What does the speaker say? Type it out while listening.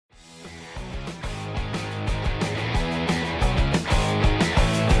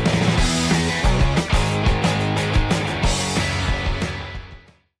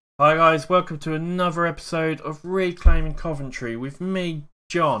guys, welcome to another episode of Reclaiming Coventry with me,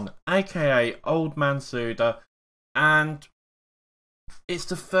 John, aka Old Man Sudor, and it's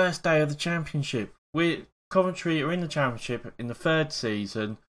the first day of the championship. Coventry are in the championship in the third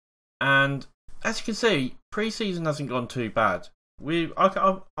season, and as you can see, pre-season hasn't gone too bad.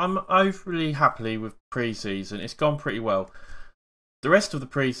 I'm overly happy with pre-season. It's gone pretty well. The rest of the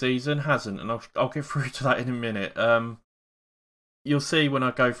pre-season hasn't, and I'll get through to that in a minute. You'll see when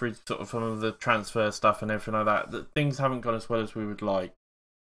I go through sort of some of the transfer stuff and everything like that things haven't gone as well as we would like.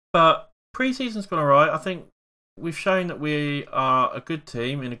 But pre-season's gone alright. I think we've shown that we are a good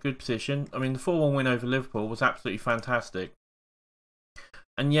team in a good position. I mean, the 4-1 win over Liverpool was absolutely fantastic.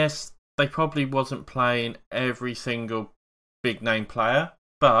 And yes, they probably wasn't playing every single big name player,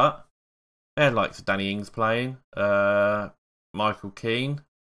 but they had likes of Danny Ings playing, Michael Keane,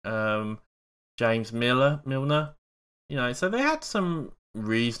 James Milner. You know, so they had some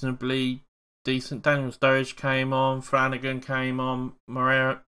reasonably decent. Daniel Sturridge came on, Flanagan came on,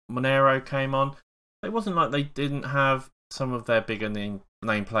 Monero came on. It wasn't like they didn't have some of their bigger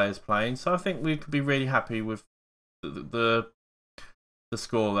name players playing. So I think we could be really happy with the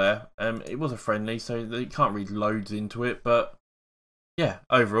score there. It was a friendly, so you can't read loads into it. But yeah,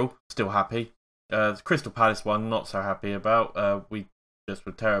 overall, still happy. The Crystal Palace one, not so happy about. We just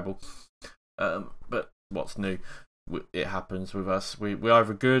were terrible. But what's new? It happens with us. We're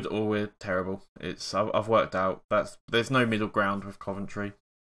either good or we're terrible. I've worked out there's no middle ground with Coventry,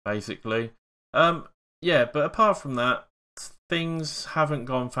 basically. Yeah, but apart from that, things haven't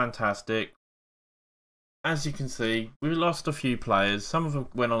gone fantastic. As you can see, we lost a few players. Some of them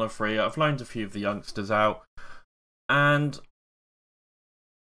went on a free. I've loaned a few of the youngsters out, and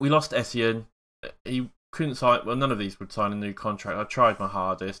we lost Essien. He couldn't sign. Well, none of these would sign a new contract. I tried my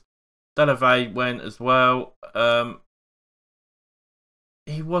hardest. Delave went as well.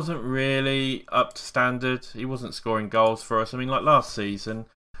 He wasn't really up to standard. He wasn't scoring goals for us. I mean, like last season,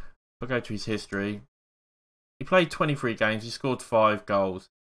 if I go to his history, he played 23 games. He scored 5 goals.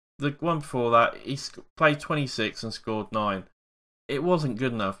 The one before that, he played 26 and scored 9. It wasn't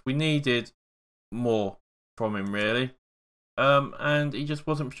good enough. We needed more from him, really. And he just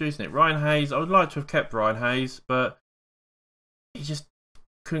wasn't producing it. Ryan Hayes, I would like to have kept Ryan Hayes, but he just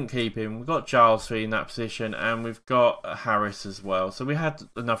couldn't keep him. We've got Giles in that position, and we've got Harris as well. So we had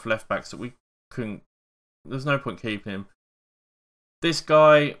enough left backs that we couldn't. There's no point keeping him. This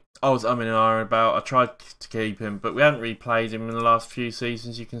guy, I was umming and ahhing about. I tried to keep him, but we hadn't really played him in the last few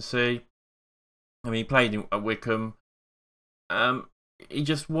seasons. You can see. I mean, he played at Wickham. He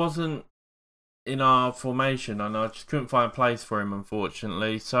just wasn't in our formation, and I just couldn't find a place for him,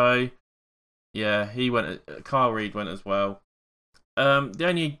 unfortunately. So yeah, he went. Kyle Reid went as well. The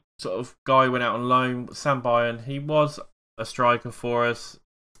only sort of guy who went out on loan was Sam Byron. He was a striker for us,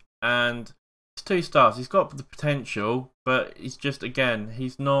 and it's 2 stars. He's got the potential, but he's just, again,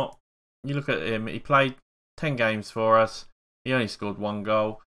 he's not. You look at him, he played 10 games for us. He only scored 1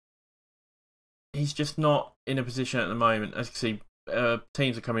 goal. He's just not in a position at the moment. As you can see,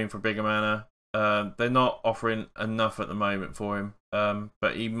 teams are coming in for bigger manner. They're not offering enough at the moment for him,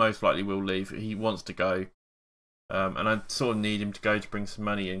 but he most likely will leave. He wants to go. And I sort of need him to go to bring some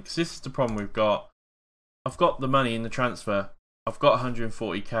money in, because this is the problem we've got. I've got the money in the transfer. I've got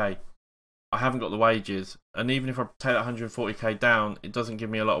 140k. I haven't got the wages, and even if I take that 140k down, it doesn't give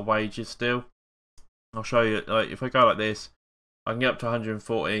me a lot of wages still. I'll show you. Like, if I go like this, I can get up to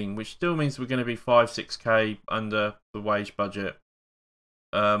 114, which still means we're going to be 5-6k under the wage budget,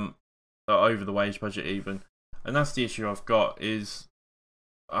 or over the wage budget even. And that's the issue I've got. Is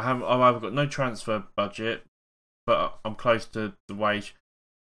I've either got no transfer budget, but I'm close to the wage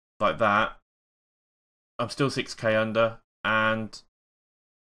like that. I'm still 6k under, and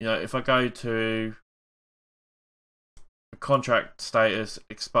you know, if I go to contract status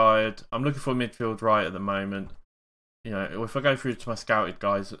expired, I'm looking for midfield right at the moment. You know, if I go through to my scouted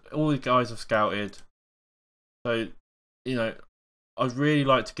guys, all the guys have scouted. So, you know, I'd really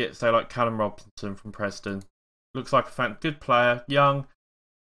like to get, say, like Callum Robinson from Preston. Looks like a good player, young.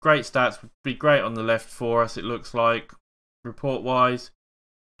 Great stats, would be great on the left for us, it looks like, report-wise.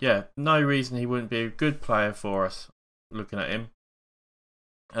 Yeah, no reason he wouldn't be a good player for us, looking at him.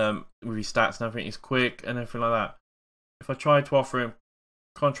 With his stats and everything, he's quick and everything like that. If I try to offer him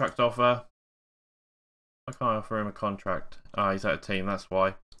contract offer, I can't offer him a contract. Ah, he's out of team, that's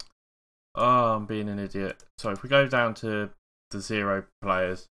why. Oh, I'm being an idiot. So if we go down to the 0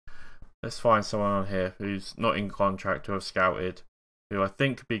 players, let's find someone on here who's not in contract, who I've scouted, who I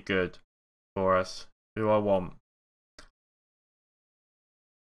think could be good for us, who I want.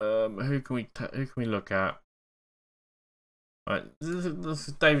 Who can we look at? Right, this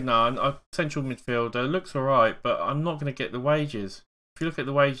is David Nahn, a central midfielder, looks alright, but I'm not going to get the wages. If you look at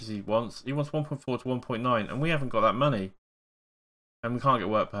the wages he wants 1.4 to 1.9, and we haven't got that money. And we can't get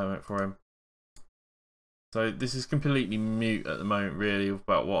work permit for him. So this is completely mute at the moment, really,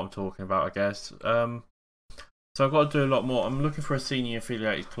 about what I'm talking about, I guess. So I've got to do a lot more. I'm looking for a senior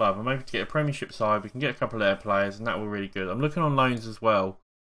affiliated club. I'm hoping to get a premiership side. We can get a couple of their players, and that will be really good. I'm looking on loans as well.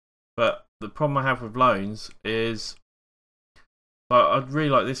 But the problem I have with loans is I'd really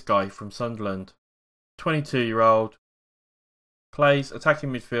like this guy from Sunderland. 22-year-old. Plays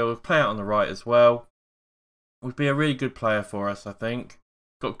attacking midfield. Play out on the right as well. Would be a really good player for us, I think.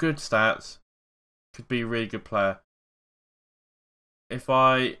 Got good stats. Could be a really good player. If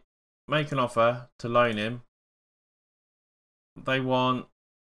I make an offer to loan him, they want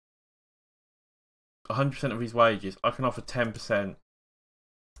 100% of his wages. I can offer 10%.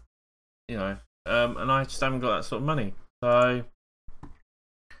 You know, and I just haven't got that sort of money. So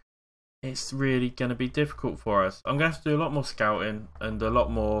it's really going to be difficult for us. I'm going to have to do a lot more scouting and a lot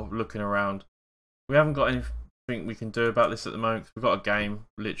more looking around. We haven't got anything we can do about this at the moment because we've got a game.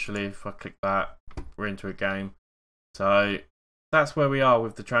 Literally, if I click that, we're into a game. So that's where we are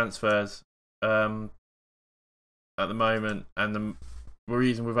with the transfers at the moment. And the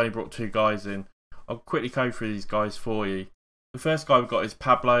reason we've only brought 2 guys in. I'll quickly go through these guys for you. The first guy we've got is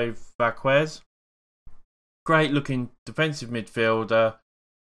Pablo Vaquez. Great looking defensive midfielder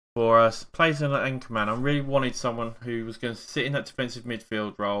for us. Plays in an anchor man. I really wanted someone who was going to sit in that defensive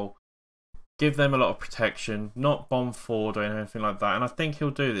midfield role, give them a lot of protection, not bomb forward or anything like that. And I think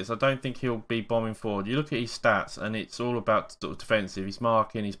he'll do this. I don't think he'll be bombing forward. You look at his stats and it's all about sort of defensive. His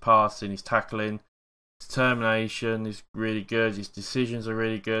marking, his passing, his tackling, his determination is really good. His decisions are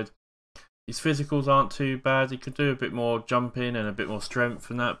really good. His physicals aren't too bad. He could do a bit more jumping and a bit more strength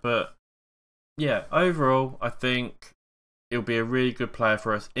and that. But yeah, overall, I think he'll be a really good player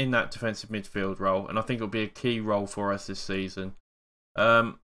for us in that defensive midfield role. And I think it'll be a key role for us this season.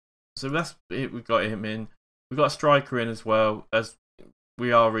 So that's it. We've got him in. We've got a striker in as well, as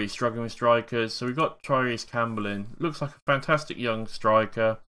we are really struggling with strikers. So we've got Tyrese Campbell in. Looks like a fantastic young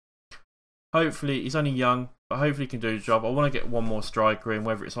striker. Hopefully, he's only young, but hopefully he can do the job. I want to get one more striker in,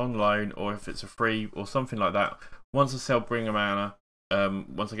 whether it's on loan or if it's a free or something like that. Once I sell Bringer,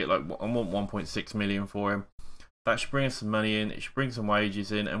 once I get I want 1.6 million for him. That should bring us some money in, it should bring some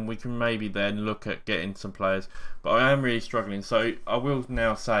wages in, and we can maybe then look at getting some players. But I am really struggling, so I will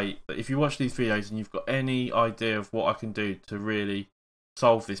now say that if you watch these videos and you've got any idea of what I can do to really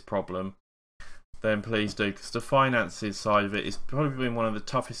solve this problem, then please do, because the finances side of it is probably been one of the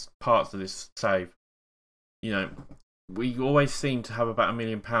toughest parts of this save. You know, we always seem to have about £1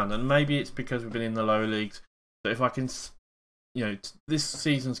 million, and maybe it's because we've been in the lower leagues. So if I can, you know, this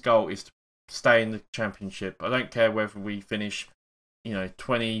season's goal is to stay in the championship. I don't care whether we finish, you know,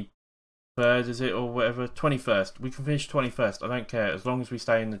 23rd, is it, or whatever, 21st. We can finish 21st. I don't care as long as we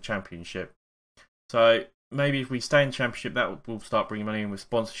stay in the championship. So maybe if we stay in the championship, that will start bringing money in with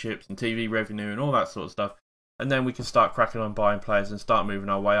sponsorships and TV revenue and all that sort of stuff. And then we can start cracking on buying players and start moving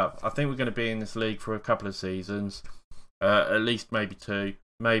our way up. I think we're going to be in this league for a couple of seasons, at least maybe 2,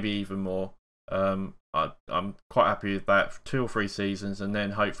 maybe even more. I'm quite happy with that, for 2 or 3 seasons, and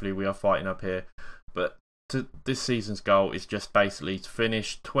then hopefully we are fighting up here. But this season's goal is just basically to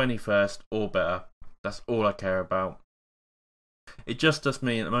finish 21st or better. That's all I care about. It just does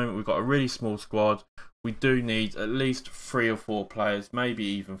mean at the moment we've got a really small squad. We do need at least 3 or 4 players, maybe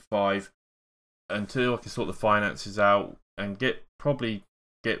even 5, until I can sort the finances out and probably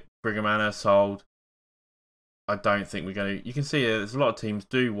get Brigham sold. I don't think we're going to. You can see there's a lot of teams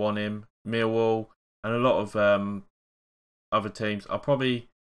do want him, Millwall, and a lot of other teams. I'm going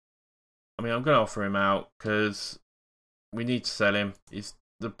to offer him out because we need to sell him. He's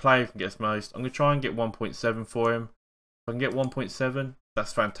the player who can get us most. I'm going to try and get 1.7 for him. If I can get 1.7,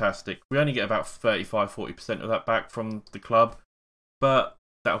 that's fantastic. We only get about 35-40% of that back from the club, but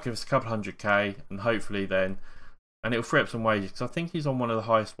that'll give us a couple 100k, and hopefully then, and it'll free up some wages, because I think he's on one of the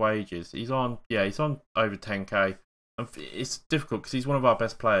highest wages. He's on over 10k. And it's difficult because he's one of our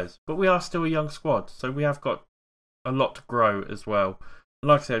best players, but we are still a young squad, so we have got a lot to grow as well. And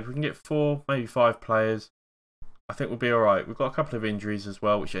like I said, if we can get 4, maybe 5 players, I think we'll be alright. We've got a couple of injuries as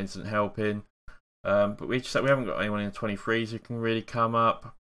well, which isn't helping. But we haven't got anyone in the 23s who can really come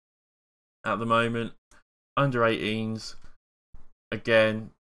up at the moment. Under 18s,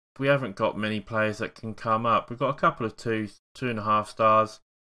 again, we haven't got many players that can come up. We've got a couple of 2.5 stars,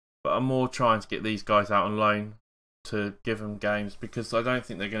 but I'm more trying to get these guys out on loan to give them games, because I don't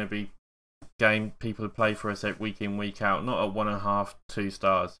think they're going to be people who play for us week in, week out. Not at 1.5, 2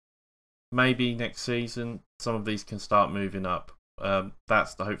 stars. maybe next season some of these can start moving up.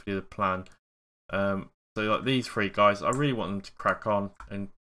 That's hopefully the plan. So like these 3 guys, I really want them to crack on and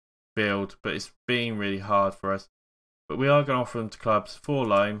build, but it's being really hard for us. But we are going to offer them to clubs for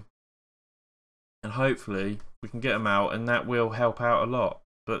loan, and hopefully we can get them out, and that will help out a lot.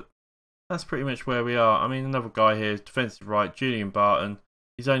 But that's pretty much where we are. I mean, another guy here, defensive right, Julian Barton.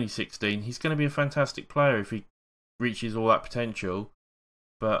 He's only 16. He's going to be a fantastic player if he reaches all that potential.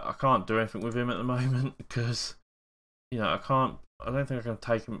 But I can't do anything with him at the moment because, you know, I don't think I can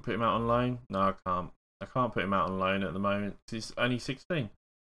take him and put him out on loan. No, I can't. I can't put him out on loan at the moment. He's only 16.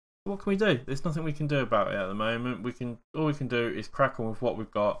 What can we do? There's nothing we can do about it at the moment. All we can do is crack on with what we've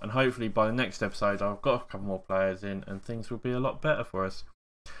got, and hopefully by the next episode I've got a couple more players in and things will be a lot better for us.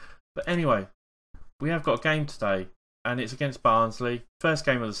 But anyway, we have got a game today, and it's against Barnsley. First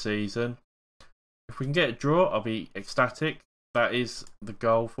game of the season. If we can get a draw, I'll be ecstatic. That is the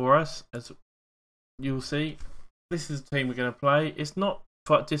goal for us. As you'll see, this is the team we're going to play. It's not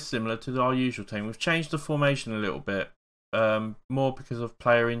quite dissimilar to our usual team. We've changed the formation a little bit. More because of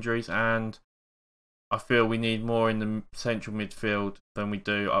player injuries, and I feel we need more in the central midfield than we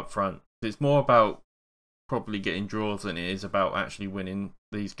do up front. It's more about probably getting draws than it is about actually winning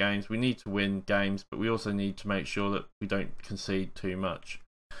these games. We need to win games, but we also need to make sure that we don't concede too much.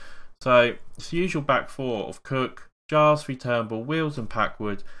 So it's the usual back 4 of Cook, Giles, Turnbull, Wheels and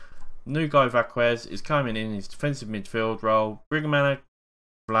Packwood. New guy Vaquez is coming in his defensive midfield role. Brigamana,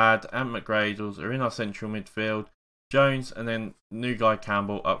 Vlad and McGradles are in our central midfield. Jones and then new guy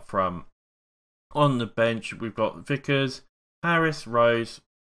Campbell up front. On the bench we've got Vickers, Harris, Rose,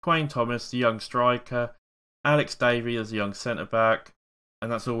 Quayne Thomas, the young striker, Alex Davey as a young centre back, and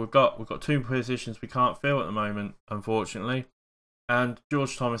that's all we've got. We've got 2 positions we can't fill at the moment, unfortunately. And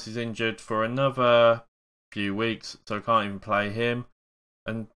George Thomas is injured for another few weeks, so I can't even play him.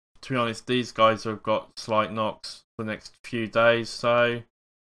 And to be honest, these guys have got slight knocks for the next few days, so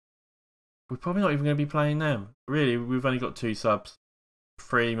we're probably not even going to be playing them. Really, we've only got 2 subs.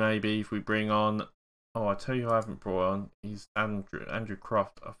 3 maybe if we bring on... Oh, I tell you who I haven't brought on. He's Andrew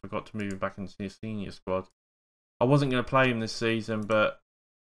Croft. I forgot to move him back into the senior squad. I wasn't going to play him this season, but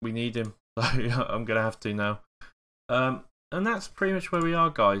we need him. So I'm going to have to now. And that's pretty much where we are,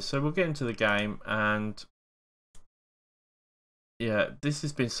 guys. So we'll get into the game. And yeah, this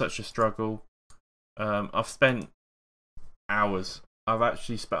has been such a struggle. I've spent hours.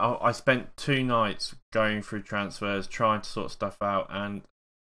 I spent 2 nights going through transfers, trying to sort stuff out and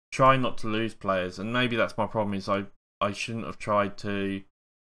trying not to lose players. And maybe that's my problem, is I shouldn't have tried to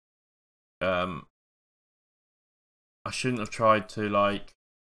like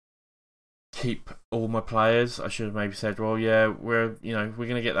keep all my players. I should have maybe said, well, yeah, we're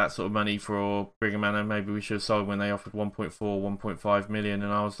going to get that sort of money for Brigham, and maybe we should have sold when they offered 1.5 million,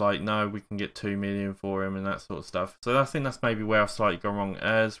 and I was like, no, we can get 2 million for him and that sort of stuff. So I think that's maybe where I've slightly gone wrong,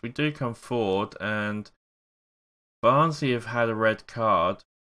 as we do come forward and Barnsley have had a red card,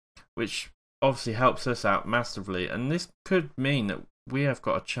 which obviously helps us out massively, and this could mean that we have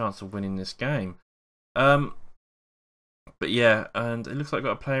got a chance of winning this game. But yeah, and it looks like we've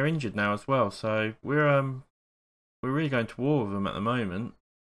got a player injured now as well, so we're really going to war with them at the moment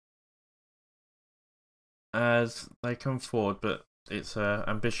as they come forward, but it's an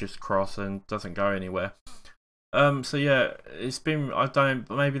ambitious cross and doesn't go anywhere. So yeah, it's been,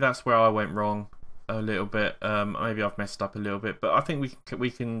 maybe that's where I went wrong a little bit. Maybe I've messed up a little bit, but I think we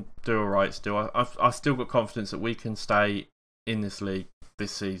can do all right still. I've still got confidence that we can stay in this league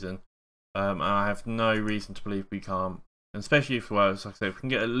this season. And I have no reason to believe we can't. And especially if, well, like I said, if we can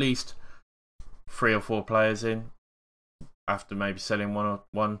get at least 3 or 4 players in after maybe selling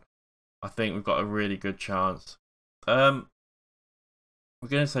one, I think we've got a really good chance. We're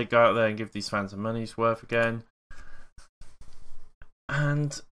going to say go out there and give these fans a money's worth again.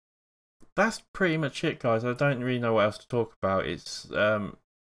 And that's pretty much it, guys. I don't really know what else to talk about. It's I'd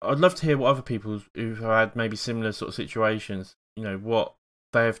love to hear what other people who've had maybe similar sort of situations, what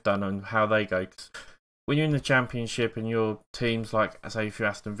they've done and how they go. 'Cause when you're in the Championship and your teams, like, say, if you're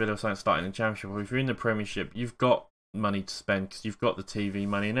Aston Villa or something starting in the Championship, or if you're in the Premiership, you've got money to spend because you've got the TV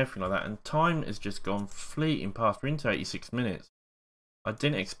money and everything like that. And time has just gone fleeting past. We're into 86 minutes. I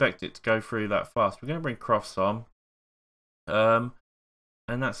didn't expect it to go through that fast. We're going to bring Crofts on. And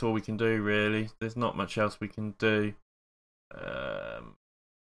that's all we can do, really. There's not much else we can do. How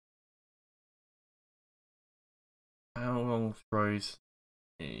long's Rose?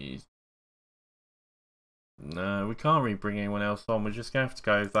 No, we can't really bring anyone else on. We're just going to have to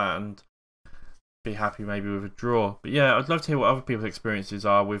go with that and be happy maybe with a draw. But yeah, I'd love to hear what other people's experiences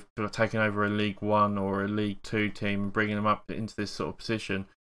are with taking over a League 1 or a League 2 team and bringing them up into this sort of position.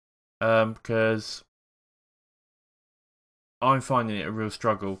 because I'm finding it a real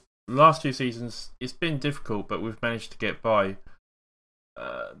struggle. The last 2 seasons, it's been difficult, but we've managed to get by.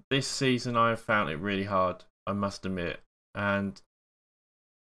 This season, I have found it really hard, I must admit. And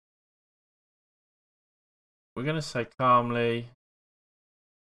we're going to say calmly,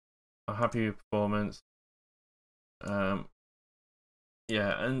 I'm happy with performance. Yeah,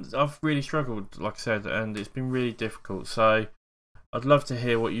 and I've really struggled, like I said, and it's been really difficult. So I'd love to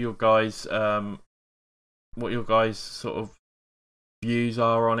hear what your guys sort of views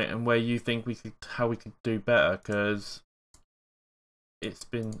are on it, and where you think how we could do better, because it's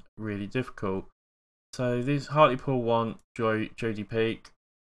been really difficult. So this Hartlepool want Jody Peak.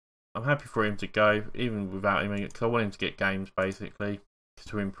 I'm happy for him to go, even without him, because I want him to get games basically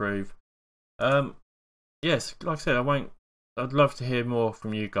to improve. Yes, like I said, I'd love to hear more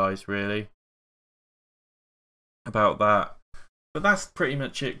from you guys really about that. But that's pretty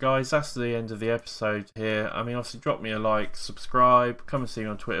much it, guys. That's the end of the episode here. I mean, obviously, drop me a like, subscribe, come and see me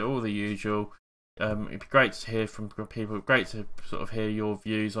on Twitter, all the usual. It'd be great to hear from people. Great to sort of hear your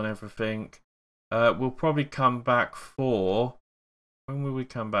views on everything. We'll probably come back for... When will we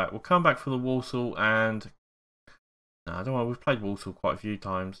come back? We'll come back for the Walsall and... No, I don't know. We've played Walsall quite a few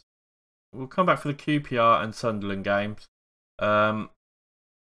times. We'll come back for the QPR and Sunderland games. How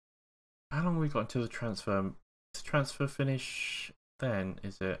long have we got until the transfer? Is the transfer finish then,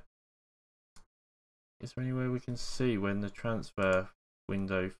 is it? Is there any way we can see when the transfer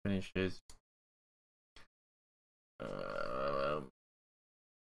window finishes?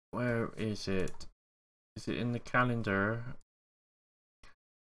 Where is it? Is it in the calendar?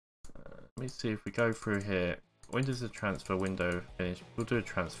 Let me see if we go through here. When does the transfer window finish? We'll do a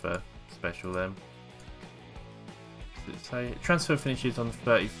transfer special then. Does it say transfer finishes on the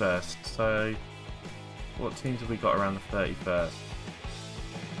 31st? So what teams have we got around the 31st?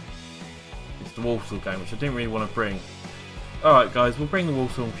 It's the Walsall game, which I didn't really want to bring. Alright guys, we'll bring the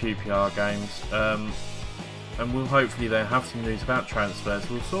Walsall and QPR games. And we'll hopefully then have some news about transfers.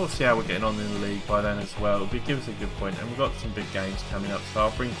 We'll sort of see how we're getting on in the league by then as well. It'll give us a good point, and we've got some big games coming up, so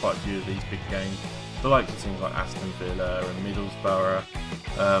I'll bring quite a few of these big games. The likes of things like Aston Villa and Middlesbrough,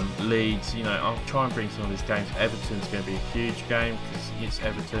 Leeds. You know, I'll try and bring some of these games. Everton's going to be a huge game because it's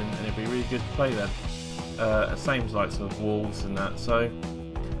Everton, and it'll be really good to play them. Same as like sort of Wolves and that. So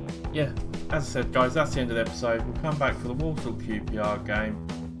yeah, as I said, guys, that's the end of the episode. We'll come back for the Walsall QPR game.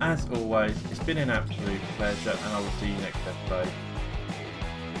 As always, it's been an absolute pleasure, and I will see you next episode.